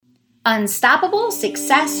Unstoppable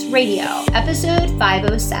Success Radio, episode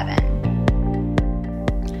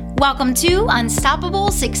 507. Welcome to Unstoppable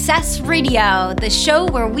Success Radio, the show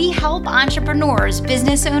where we help entrepreneurs,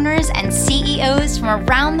 business owners, and CEOs from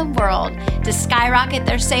around the world to skyrocket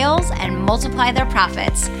their sales and multiply their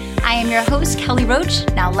profits. I am your host, Kelly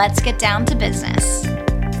Roach. Now let's get down to business.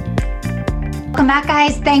 Welcome back,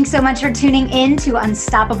 guys. Thanks so much for tuning in to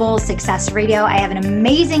Unstoppable Success Radio. I have an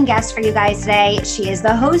amazing guest for you guys today. She is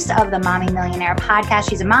the host of the Mommy Millionaire podcast.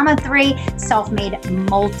 She's a mom of three, self-made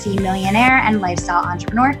multi-millionaire and lifestyle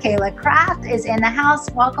entrepreneur. Cayla Kraft is in the house.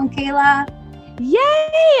 Welcome, Cayla.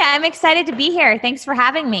 Yay! I'm excited to be here. Thanks for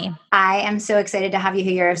having me. I am so excited to have you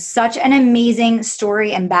here. You have such an amazing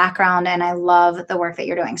story and background, and I love the work that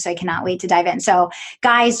you're doing. So I cannot wait to dive in. So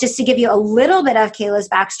guys, just to give you a little bit of Cayla's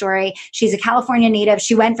backstory, she's a California native.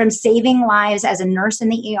 She went from saving lives as a nurse in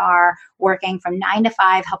the ER, working from 9 to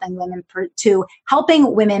 5, helping women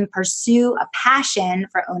pursue a passion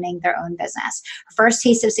for owning their own business. Her first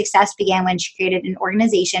taste of success began when she created an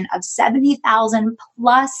organization of 70,000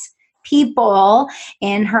 plus people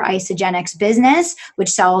in her Isogenics business, which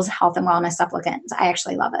sells health and wellness supplements. I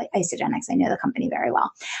actually love Isogenics. I know the company very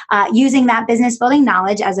well. Using that business building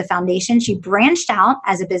knowledge as a foundation, she branched out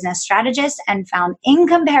as a business strategist and found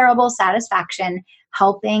incomparable satisfaction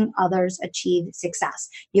helping others achieve success.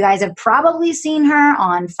 You guys have probably seen her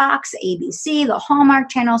on Fox, ABC, the Hallmark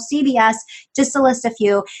Channel, CBS, just to list a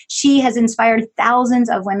few. She has inspired thousands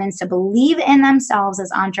of women to believe in themselves as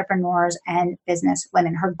entrepreneurs and business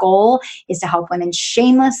women. Her goal is to help women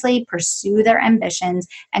shamelessly pursue their ambitions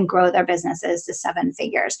and grow their businesses to 7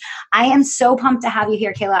 figures. I am so pumped to have you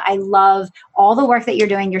here, Cayla. I love all the work that you're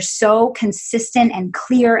doing. You're so consistent and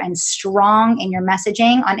clear and strong in your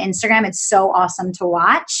messaging on Instagram. It's so awesome to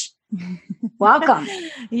watch. Welcome.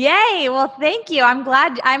 Yay. Well, thank you. I'm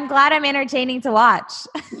glad I'm entertaining to watch.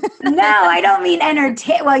 No, I don't mean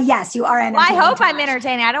entertain. Well, yes, you are entertaining. Well, I hope I'm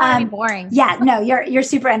entertaining. I don't want to be boring. Yeah, no, you're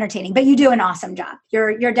super entertaining, but you do an awesome job.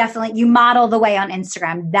 You're definitely, you model the way on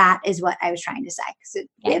Instagram. That is what I was trying to say. So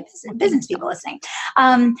business people listening.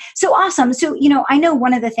 So awesome. So, I know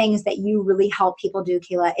one of the things that you really help people do,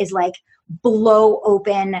 Cayla, is like blow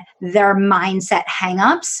open their mindset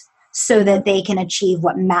hangups so that they can achieve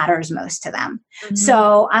what matters most to them. Mm-hmm.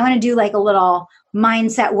 So I want to do like a little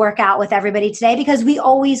mindset workout with everybody today, because we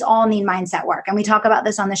always all need mindset work. And we talk about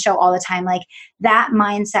this on the show all the time. Like that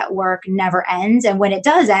mindset work never ends. And when it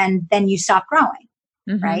does end, then you stop growing,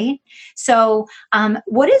 mm-hmm. right? So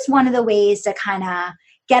what is one of the ways to kind of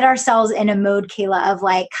get ourselves in a mode, Cayla, of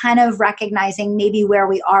like kind of recognizing maybe where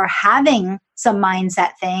we are having some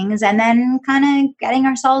mindset things and then kind of getting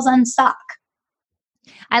ourselves unstuck?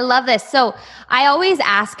 I love this. So I always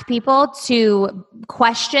ask people to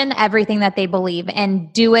question everything that they believe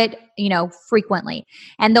and do it, frequently.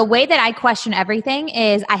 And the way that I question everything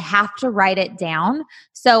is I have to write it down.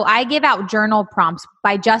 So I give out journal prompts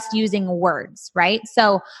by just using words, right?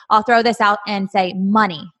 So I'll throw this out and say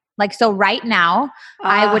money. Like, so right now,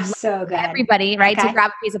 I would love everybody, right, to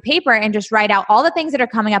grab a piece of paper and just write out all the things that are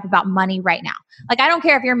coming up about money right now. Like, I don't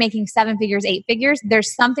care if you're making 7 figures, 8 figures,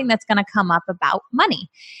 there's something that's going to come up about money,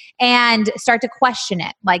 and start to question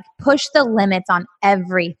it, like push the limits on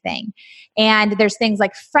everything. And there's things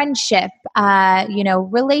like friendship,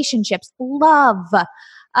 relationships, love,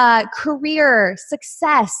 career,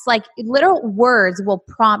 success, like literal words will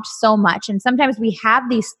prompt so much. And sometimes we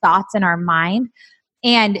have these thoughts in our mind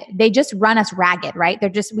and they just run us ragged, right?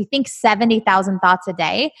 We think 70,000 thoughts a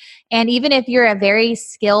day. And even if you're a very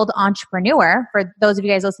skilled entrepreneur, for those of you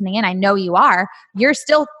guys listening in, I know you are, you're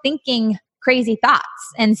still thinking crazy thoughts.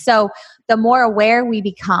 And so the more aware we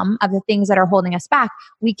become of the things that are holding us back,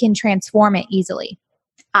 we can transform it easily.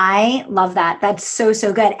 I love that. That's so,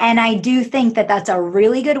 so good. And I do think that that's a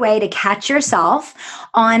really good way to catch yourself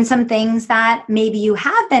on some things that maybe you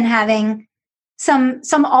have been having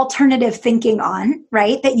some alternative thinking on,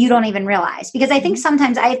 right? That you don't even realize. Because I think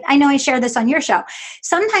sometimes, I know I shared this on your show,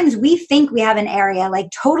 sometimes we think we have an area like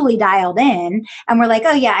totally dialed in and we're like,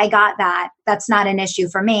 oh yeah, I got that. That's not an issue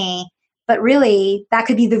for me. But really that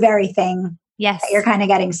could be the very thing that you're kind of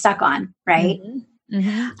getting stuck on, right? Mm-hmm.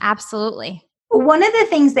 Mm-hmm. Absolutely. One of the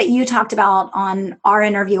things that you talked about on our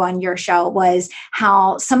interview on your show was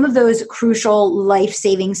how some of those crucial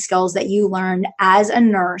life-saving skills that you learned as a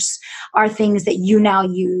nurse are things that you now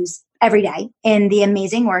use every day in the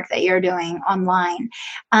amazing work that you're doing online.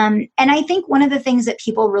 And I think one of the things that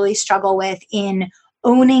people really struggle with in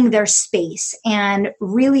owning their space and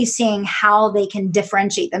really seeing how they can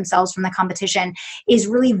differentiate themselves from the competition is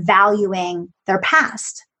really valuing their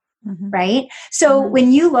past. Right. So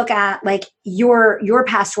when you look at like your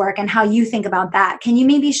past work and how you think about that, can you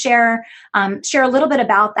maybe share a little bit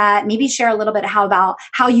about that? Maybe share a little bit about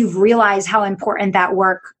how you've realized how important that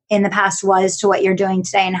work in the past was to what you're doing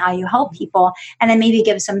today and how you help people, and then maybe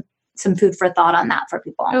give some food for thought on that for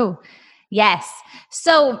people. Oh, yes.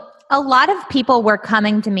 So a lot of people were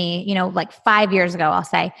coming to me, like 5 years ago, I'll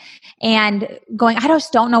say, and going, I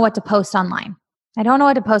just don't know what to post online. I don't know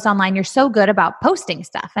what to post online. You're so good about posting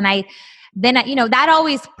stuff. And that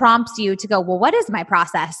always prompts you to go, well, what is my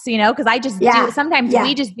process? Because I just sometimes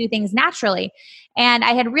we just do things naturally. And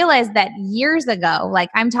I had realized that years ago, like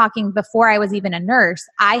I'm talking before I was even a nurse,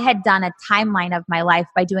 I had done a timeline of my life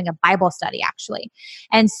by doing a Bible study, actually.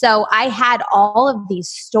 And so I had all of these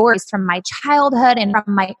stories from my childhood and from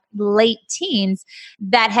my late teens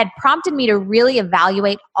that had prompted me to really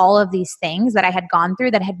evaluate all of these things that I had gone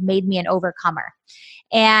through that had made me an overcomer.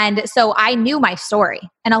 And so I knew my story.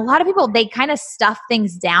 And a lot of people, they kind of stuff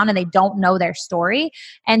things down and they don't know their story.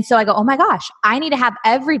 And so I go, oh my gosh, I need to have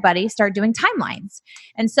everybody start doing timelines.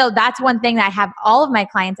 And so that's one thing that I have all of my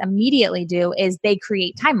clients immediately do is they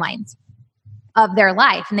create timelines of their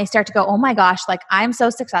life. And they start to go, oh my gosh, like I'm so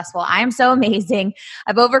successful. I'm so amazing.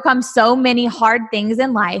 I've overcome so many hard things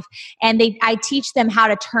in life. And I teach them how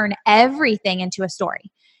to turn everything into a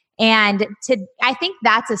story. And I think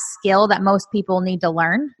that's a skill that most people need to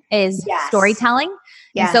learn is storytelling.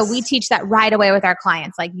 Yes. And so we teach that right away with our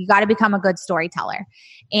clients. Like you got to become a good storyteller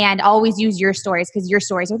and always use your stories because your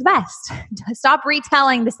stories are the best. Stop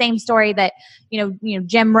retelling the same story that,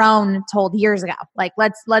 Jim Rohn told years ago. Like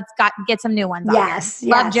let's get some new ones. Yes.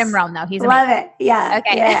 Love Jim Rohn though. He's love amazing. it. Yeah.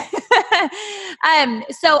 Okay. Yeah.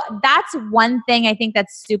 So that's one thing I think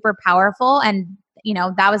that's super powerful. And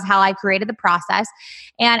that was how I created the process.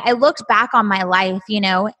 And I looked back on my life,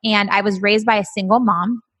 and I was raised by a single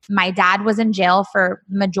mom. My dad was in jail for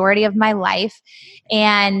majority of my life.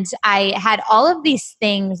 And I had all of these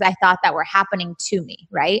things I thought that were happening to me,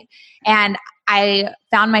 right? And I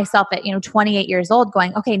found myself at, 28 years old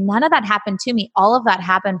going, okay, none of that happened to me. All of that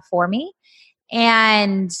happened for me.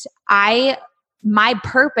 And my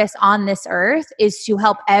purpose on this earth is to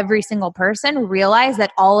help every single person realize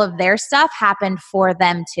that all of their stuff happened for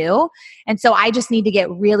them too. And so I just need to get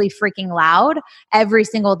really freaking loud every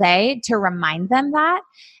single day to remind them that.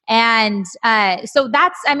 And so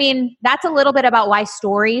that's a little bit about why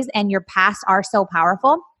stories and your past are so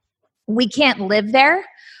powerful. We can't live there,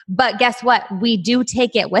 but guess what? We do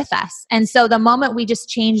take it with us. And so the moment we just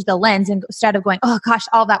change the lens and instead of going, oh gosh,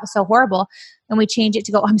 all that was so horrible, and we change it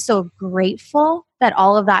to go, I'm so grateful that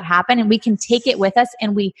all of that happened, and we can take it with us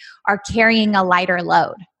and we are carrying a lighter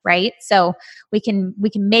load, right? So we can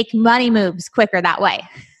make money moves quicker that way.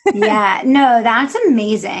 Yeah, no, that's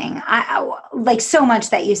amazing. I like so much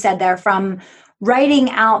that you said there, from writing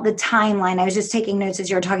out the timeline. I was just taking notes as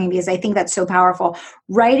you were talking because I think that's so powerful.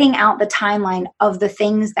 Writing out the timeline of the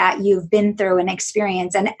things that you've been through and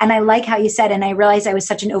experienced. And I like how you said, and I realized I was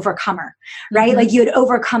such an overcomer, right? Mm-hmm. Like you had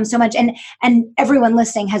overcome so much, and everyone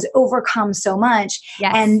listening has overcome so much.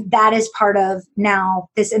 Yes. And that is part of now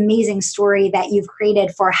this amazing story that you've created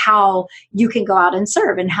for how you can go out and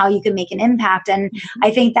serve and how you can make an impact. And mm-hmm. I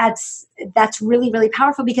think that's really, really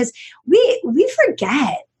powerful because we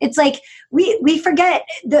forget. It's like we forget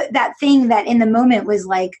that thing that in the moment was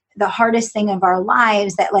like the hardest thing of our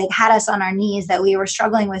lives, that like had us on our knees, that we were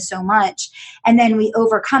struggling with so much. And then we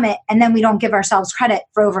overcome it, and then we don't give ourselves credit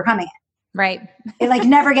for overcoming it. Right. It like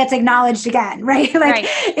never gets acknowledged again, right? Like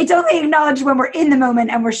It's only acknowledged when we're in the moment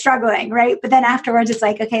and we're struggling, right? But then afterwards it's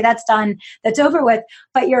like, okay, that's done, that's over with.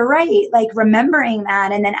 But you're right, like remembering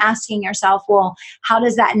that and then asking yourself, well, how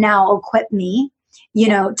does that now equip me,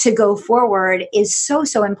 to go forward is so,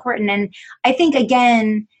 so important. And I think,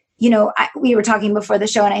 again, we were talking before the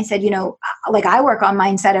show and I said, like I work on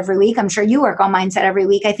mindset every week. I'm sure you work on mindset every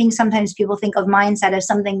week. I think sometimes people think of mindset as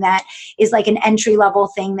something that is like an entry level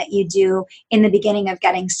thing that you do in the beginning of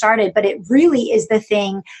getting started, but it really is the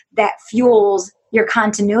thing that fuels your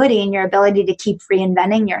continuity and your ability to keep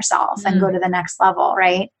reinventing yourself and go to the next level,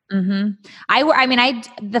 right? Mm-hmm.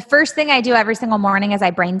 The first thing I do every single morning is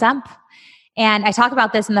I brain dump. And I talk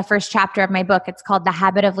about this in the first chapter of my book. It's called The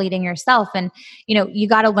Habit of Leading Yourself. And, you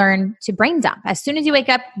got to learn to brain dump. As soon as you wake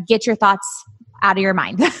up, get your thoughts out of your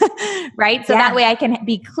mind, right? So that way I can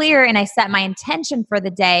be clear and I set my intention for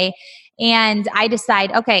the day. And I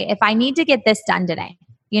decide, okay, if I need to get this done today,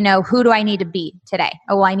 who do I need to be today?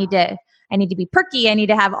 Oh, well, I need to be perky. I need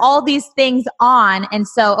to have all these things on. And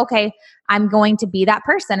so, okay, I'm going to be that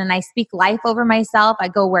person. And I speak life over myself. I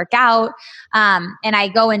go work out. And I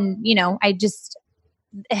go and,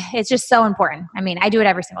 it's just so important. I do it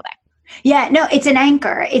every single day. Yeah, no, it's an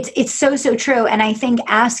anchor. It's so, so true. And I think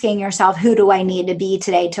asking yourself, who do I need to be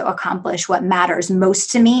today to accomplish what matters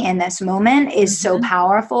most to me in this moment is so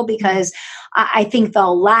powerful, because I think the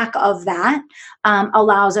lack of that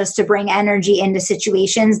allows us to bring energy into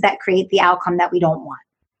situations that create the outcome that we don't want.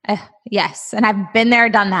 Yes. And I've been there,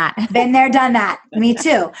 done that. Been there, done that. Me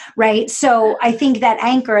too. Right. So I think that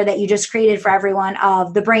anchor that you just created for everyone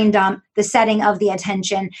of the brain dump, the setting of the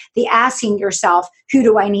attention, the asking yourself, who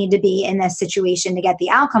do I need to be in this situation to get the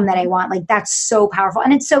outcome that I want? Like, that's so powerful.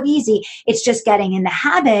 And it's so easy. It's just getting in the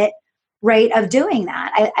habit, right, of doing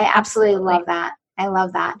that. I absolutely love that. I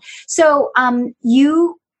love that. So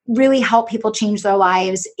you really help people change their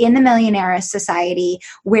lives in the Millionaire Society,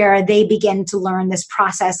 where they begin to learn this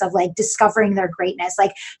process of like discovering their greatness.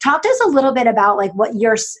 Like, talk to us a little bit about like what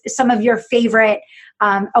some of your favorite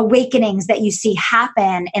awakenings that you see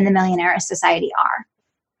happen in the Millionaire Society are.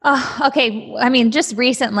 Oh, okay. I mean, just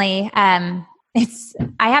recently, I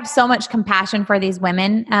have so much compassion for these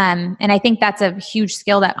women. And I think that's a huge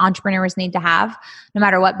skill that entrepreneurs need to have, no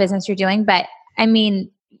matter what business you're doing. But I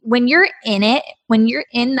mean, when you're in it, when you're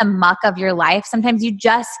in the muck of your life, sometimes you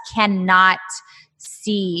just cannot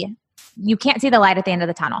see, you can't see the light at the end of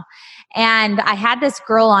the tunnel. And I had this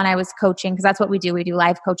girl on, I was coaching, because that's what we do. We do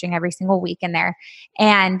live coaching every single week in there.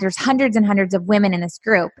 And there's hundreds and hundreds of women in this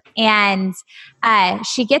group. And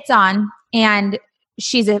she gets on, and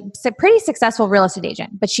she's a pretty successful real estate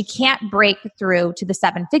agent, but she can't break through to the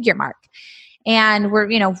 7-figure mark. And we're,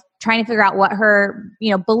 trying to figure out what her,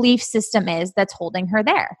 belief system is that's holding her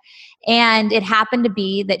there. And it happened to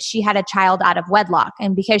be that she had a child out of wedlock.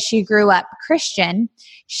 And because she grew up Christian,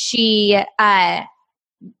 she,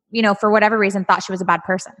 for whatever reason, thought she was a bad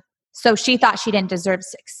person. So she thought she didn't deserve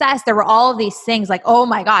success. There were all of these things like, oh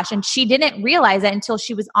my gosh. And she didn't realize it until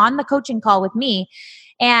she was on the coaching call with me.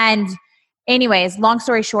 And anyways, long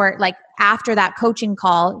story short, like after that coaching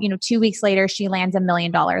call, 2 weeks later, she lands $1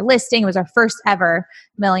 million listing. It was our first ever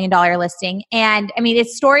 $1 million listing. And I mean,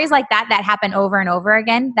 it's stories like that happen over and over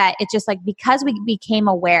again, that it's just like, because we became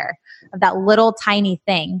aware of that little tiny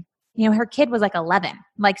thing. Her kid was like 11.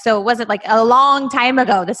 Like, so it wasn't like a long time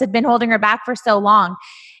ago. This had been holding her back for so long.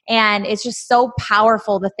 And it's just so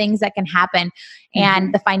powerful, the things that can happen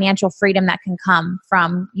and the financial freedom that can come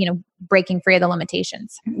from, breaking free of the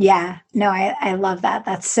limitations. Yeah, no, I love that.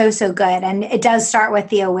 That's so, so good. And it does start with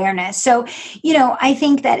the awareness. So, I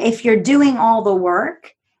think that if you're doing all the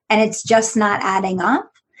work and it's just not adding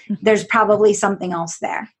up, there's probably something else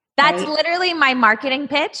there. That's literally my marketing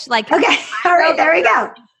pitch. Like, okay, all right, there we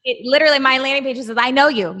go. Literally, my landing page says, I know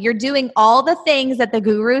you. You're doing all the things that the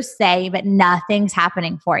gurus say, but nothing's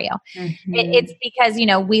happening for you. It's because,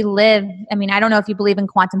 we live, I mean, I don't know if you believe in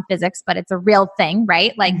quantum physics, but it's a real thing,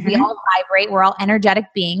 right? Like we all vibrate. We're all energetic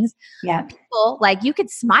beings. Yeah. People, like, you could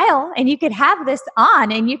smile and you could have this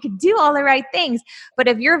on and you could do all the right things. But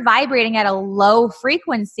if you're vibrating at a low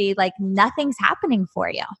frequency, like nothing's happening for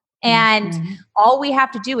you. And all we have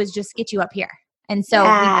to do is just get you up here. And so,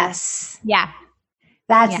 That's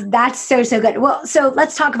so, so good. Well, so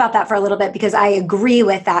let's talk about that for a little bit, because I agree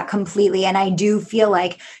with that completely. And I do feel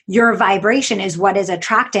like your vibration is what is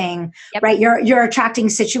attracting, right? You're attracting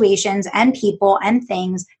situations and people and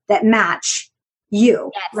things that match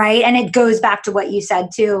you, right? And it goes back to what you said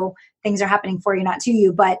too. Things are happening for you, not to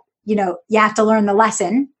you, but you have to learn the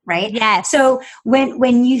lesson, right? Yes. So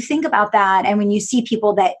when you think about that, and when you see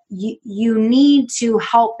people that you need to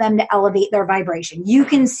help them to elevate their vibration, you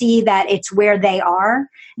can see that it's where they are,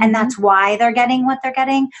 and that's why they're getting what they're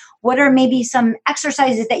getting. What are maybe some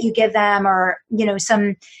exercises that you give them, or,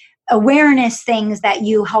 some awareness things that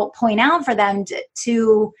you help point out for them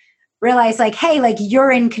to realize, like, hey, like,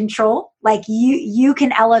 you're in control, like you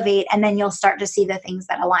can elevate, and then you'll start to see the things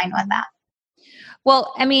that align with that.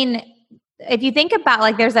 Well, I mean, if you think about,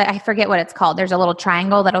 like, I forget what it's called. There's a little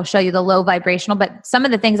triangle that'll show you the low vibrational, but some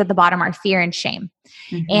of the things at the bottom are fear and shame.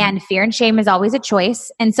 And fear and shame is always a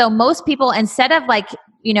choice. And so most people, instead of like,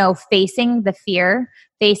 facing the fear,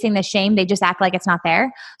 facing the shame, they just act like it's not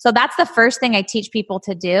there. So that's the first thing I teach people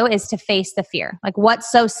to do, is to face the fear. Like,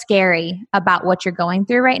 what's so scary about what you're going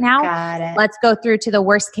through right now? Got it. Let's go through to the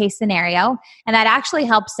worst case scenario. And that actually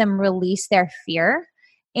helps them release their fear.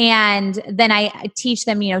 And then I teach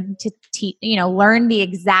them, to learn the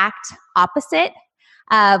exact opposite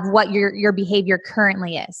of what your behavior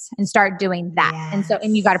currently is, and start doing that. Yes.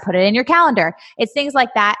 And you got to put it in your calendar. It's things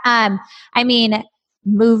like that. I mean,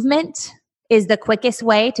 movement is the quickest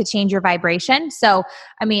way to change your vibration. So,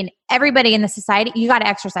 I mean, everybody in the society, you got to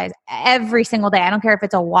exercise every single day. I don't care if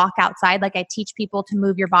it's a walk outside. Like, I teach people to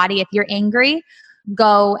move your body. If you're angry,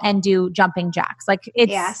 go and do jumping jacks. Like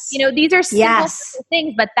it's, Yes. these are simple Yes.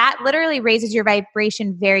 things, but that literally raises your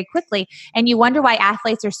vibration very quickly. And you wonder why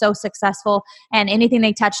athletes are so successful and anything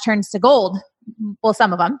they touch turns to gold. Well,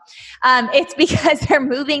 some of them. It's because they're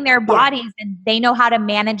moving their bodies and they know how to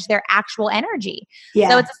manage their actual energy. Yeah.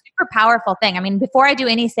 So it's a super powerful thing. I mean, before I do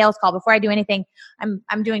any sales call, before I do anything,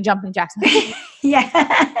 I'm doing jumping jacks. Yeah.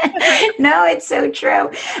 No, it's so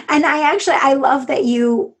true. And I love that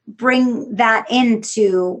you bring that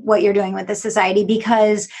into what you're doing with the society,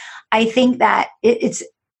 because I think that it's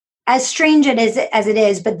as strange as it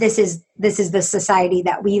is, but this is the society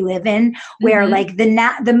that we live in, where like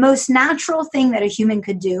the most natural thing that a human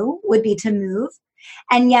could do would be to move.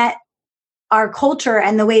 And yet our culture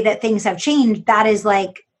and the way that things have changed, that is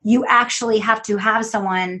like, you actually have to have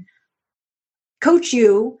someone coach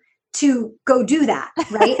you to go do that,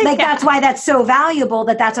 right? Like that's why that's so valuable,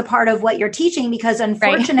 that's a part of what you're teaching, because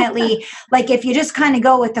unfortunately, like if you just kind of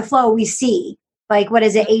go with the flow, we see like, what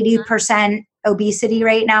is it, 80% obesity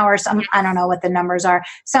right now, or some, I don't know what the numbers are,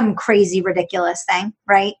 some crazy, ridiculous thing,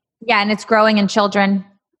 right? Yeah. And it's growing in children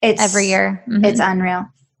every year. It's unreal.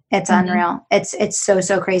 It's unreal. It's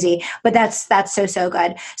so crazy, but that's so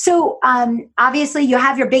good. So, obviously you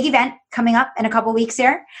have your big event coming up in a couple weeks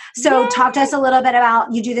here. So talk to us a little bit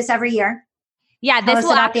about, you do this every year. Yeah. This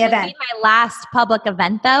will actually be my last public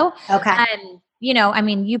event though. Okay. I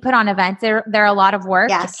mean, you put on events, they're a lot of work.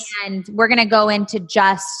 Yes. And we're going to go into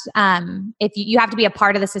just, if you have to be a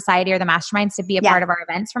part of the society or the masterminds to be a part of our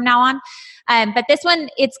events from now on. But this one,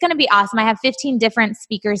 it's going to be awesome. I have 15 different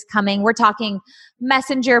speakers coming. We're talking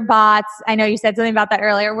messenger bots. I know you said something about that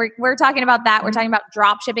earlier. We're talking about that. We're talking about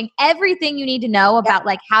drop shipping, everything you need to know about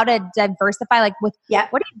like how to diversify, like with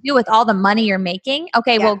what do you do with all the money you're making?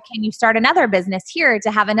 Okay. Well, can you start another business here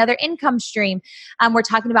to have another income stream? We're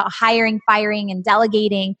talking about hiring, firing, and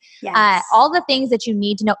delegating, all the things that you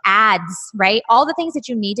need to know, ads, right? All the things that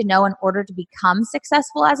you need to know in order to become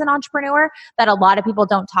successful as an entrepreneur that a lot of people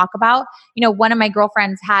don't talk about. One of my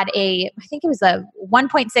girlfriends had I think it was a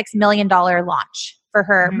 $1.6 million launch for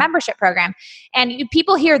her membership program. And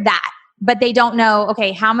people hear that, but they don't know,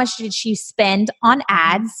 okay, how much did she spend on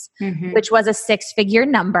ads, which was a 6-figure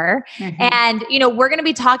number. And, we're going to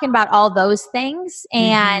be talking about all those things.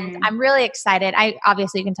 And I'm really excited.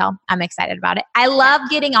 Obviously you can tell I'm excited about it. I love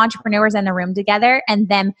getting entrepreneurs in the room together and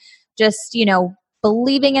them just,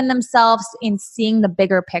 believing in themselves and seeing the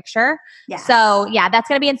bigger picture. Yes. So that's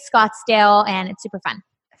going to be in Scottsdale and it's super fun.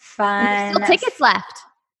 Fun. Still tickets left.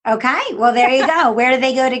 Okay. Well, there you go. Where do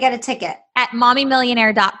they go to get a ticket? At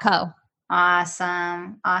mommymillionaire.co.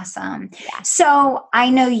 Awesome. Yeah. So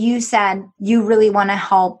I know you said you really want to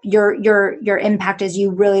help, your impact is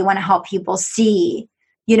you really want to help people see,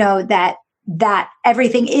 that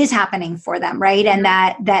everything is happening for them, right? And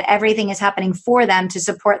that everything is happening for them to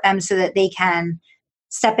support them so that they can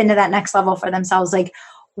step into that next level for themselves. Like,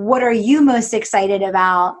 what are you most excited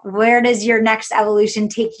about? Where does your next evolution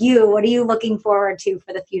take you? What are you looking forward to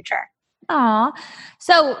for the future? Aw.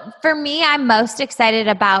 So for me, I'm most excited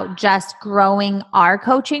about just growing our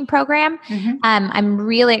coaching program. I'm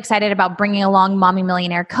really excited about bringing along Mommy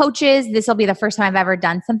Millionaire coaches. This will be the first time I've ever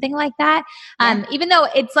done something like that. Even though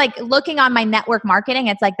it's like looking on my network marketing,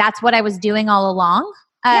 it's like, that's what I was doing all along.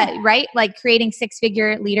 Right? Like creating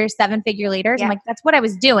 6-figure leaders, 7-figure leaders. I'm like, that's what I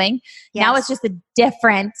was doing. Now it's just a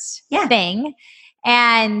different thing.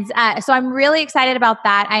 And so I'm really excited about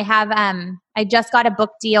that. I have, I just got a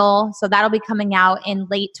book deal, so that'll be coming out in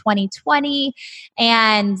late 2020.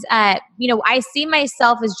 And, I see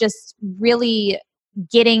myself as just really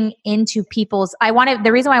getting into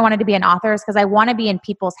the reason why I wanted to be an author is because I want to be in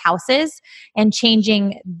people's houses and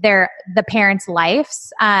changing the parents'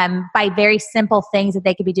 lives by very simple things that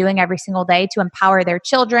they could be doing every single day to empower their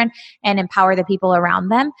children and empower the people around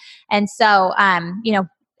them. And so,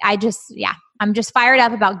 I'm just fired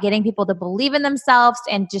up about getting people to believe in themselves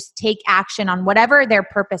and just take action on whatever their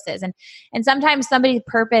purpose is. And sometimes somebody's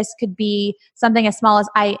purpose could be something as small as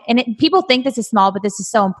people think this is small, but this is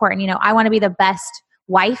so important. I want to be the best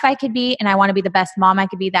wife I could be, and I want to be the best mom I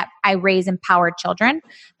could be, that I raise empowered children.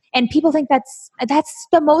 And people think that's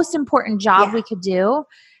the most important job we could do.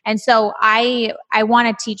 And so I want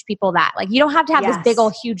to teach people that, like, you don't have to have this big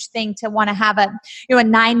old huge thing to want to have a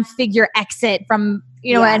 9-figure exit from,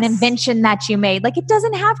 an invention that you made. Like, it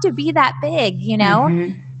doesn't have to be that big,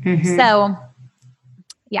 So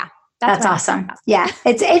that's awesome. Yeah.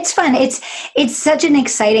 It's fun. It's such an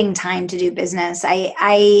exciting time to do business.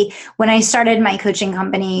 When I started my coaching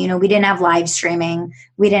company, we didn't have live streaming.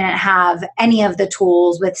 we didn't have any of the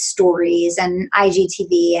tools with stories and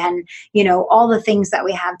IGTV and, all the things that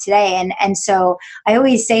we have today. And so I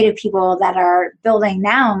always say to people that are building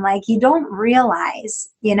now, I'm like, you don't realize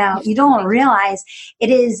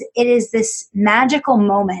it is this magical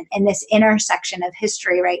moment in this intersection of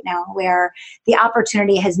history right now where the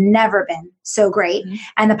opportunity has never been so great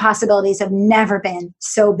and the possibilities have never been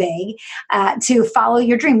so big to follow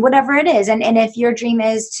your dream, whatever it is. And if your dream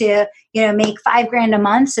is to, make $5,000 a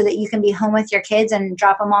month so that you can be home with your kids and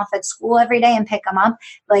drop them off at school every day and pick them up,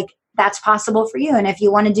 like, that's possible for you. And if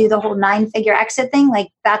you want to do the whole 9-figure exit thing, like,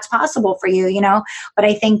 that's possible for you, but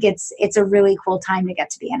I think it's a really cool time to get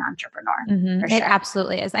to be an entrepreneur. For sure. It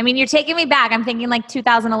absolutely is. I mean, you're taking me back. I'm thinking like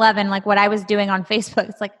 2011, like what I was doing on Facebook.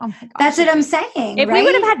 It's like, oh my gosh. That's what I'm saying. If we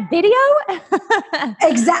would have had video.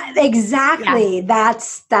 Exactly. Yeah.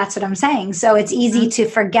 That's what I'm saying. So it's easy to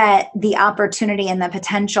forget the opportunity and the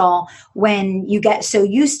potential when you get so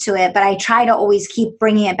used to it. But I try to always keep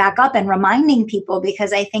bringing it back up and reminding people,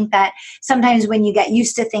 because I think that sometimes when you get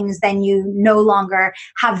used to things, then you no longer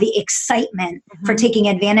have the excitement for taking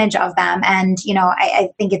advantage of them. And, I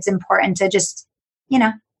think it's important to just,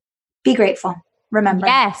 be grateful. Remember.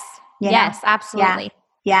 Yes, absolutely.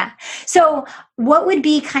 Yeah. So what would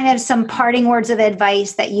be kind of some parting words of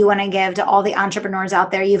advice that you want to give to all the entrepreneurs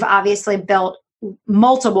out there? You've obviously built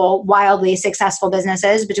multiple wildly successful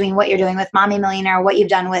businesses between what you're doing with Mommy Millionaire, what you've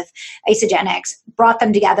done with Isagenix, brought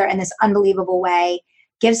them together in this unbelievable way.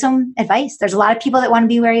 Give some advice. There's a lot of people that want to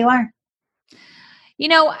be where you are.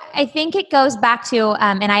 I think it goes back to,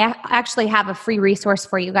 and I actually have a free resource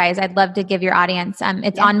for you guys. I'd love to give your audience.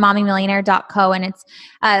 It's on mommymillionaire.co, and it's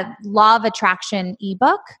a law of attraction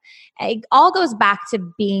ebook. It all goes back to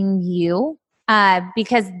being you,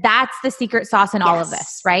 because that's the secret sauce in all of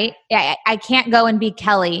this, right? I can't go and be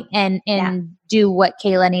Kelly and do what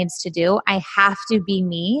Cayla needs to do. I have to be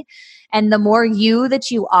me. And the more you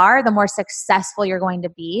that you are, the more successful you're going to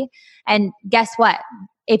be. And guess what?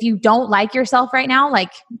 If you don't like yourself right now,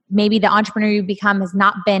 like maybe the entrepreneur you become has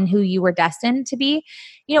not been who you were destined to be,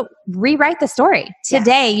 rewrite the story.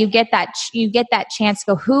 Today, you get that chance to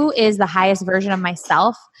go, who is the highest version of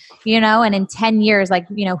myself, and in 10 years, like,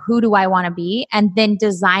 who do I want to be? And then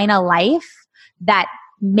design a life that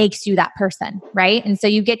makes you that person, right? And so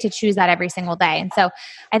you get to choose that every single day. And so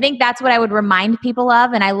I think that's what I would remind people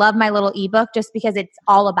of. And I love my little ebook just because it's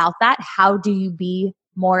all about that. How do you be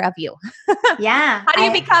more of you? Yeah. How do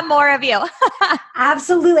you become more of you?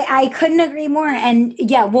 Absolutely. I couldn't agree more. And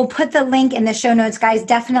we'll put the link in the show notes, guys.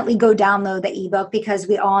 Definitely go download the ebook because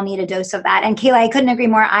we all need a dose of that. And Cayla, I couldn't agree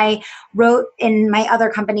more. I wrote in my other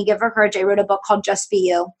company, Give Her Courage, I wrote a book called Just Be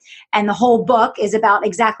You. And the whole book is about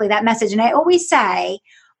exactly that message. And I always say,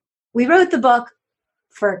 we wrote the book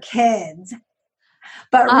for kids.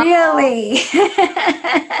 But really,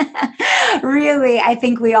 I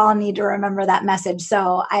think we all need to remember that message.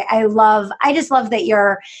 So I just love that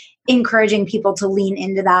you're encouraging people to lean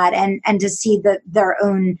into that and to see their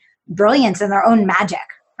own brilliance and their own magic,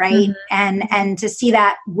 right? And to see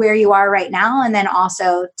that where you are right now, and then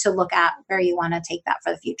also to look at where you want to take that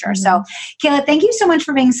for the future. So Cayla, thank you so much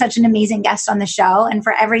for being such an amazing guest on the show and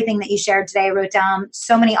for everything that you shared today. I wrote down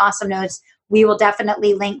so many awesome notes. We will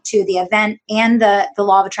definitely link to the event and the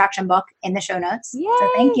Law of Attraction book in the show notes. Yay. So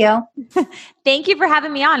thank you. Thank you for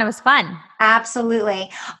having me on. It was fun.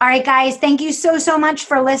 Absolutely. All right, guys. Thank you so much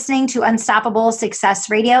for listening to Unstoppable Success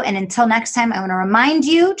Radio. And until next time, I want to remind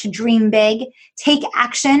you to dream big, take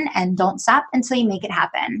action, and don't stop until you make it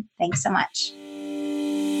happen. Thanks so much.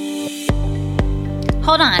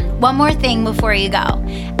 Hold on, one more thing before you go.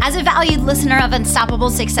 As a valued listener of Unstoppable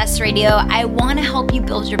Success Radio, I want to help you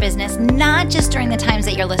build your business, not just during the times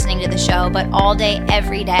that you're listening to the show, but all day,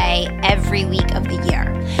 every week of the year.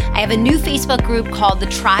 I have a new Facebook group called the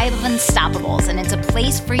Tribe of Unstoppables, and it's a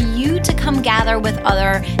place for you to come gather with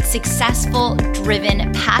other successful,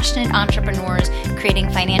 driven, passionate entrepreneurs creating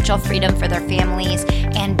financial freedom for their families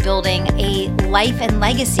and building a life and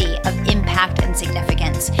legacy of impact and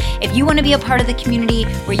significance. If you want to be a part of the community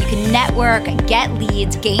where you can network, get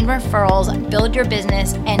leads, gain referrals, build your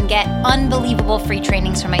business, and get unbelievable free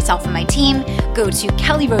trainings from myself and my team, go to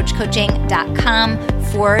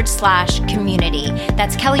kellyroachcoaching.com/community.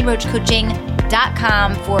 That's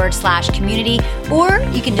kellyroachcoaching.com/community. Or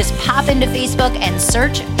you can just pop into Facebook and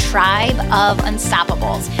search Tribe of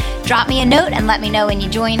Unstoppables. Drop me a note and let me know when you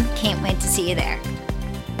join. Can't wait to see you there.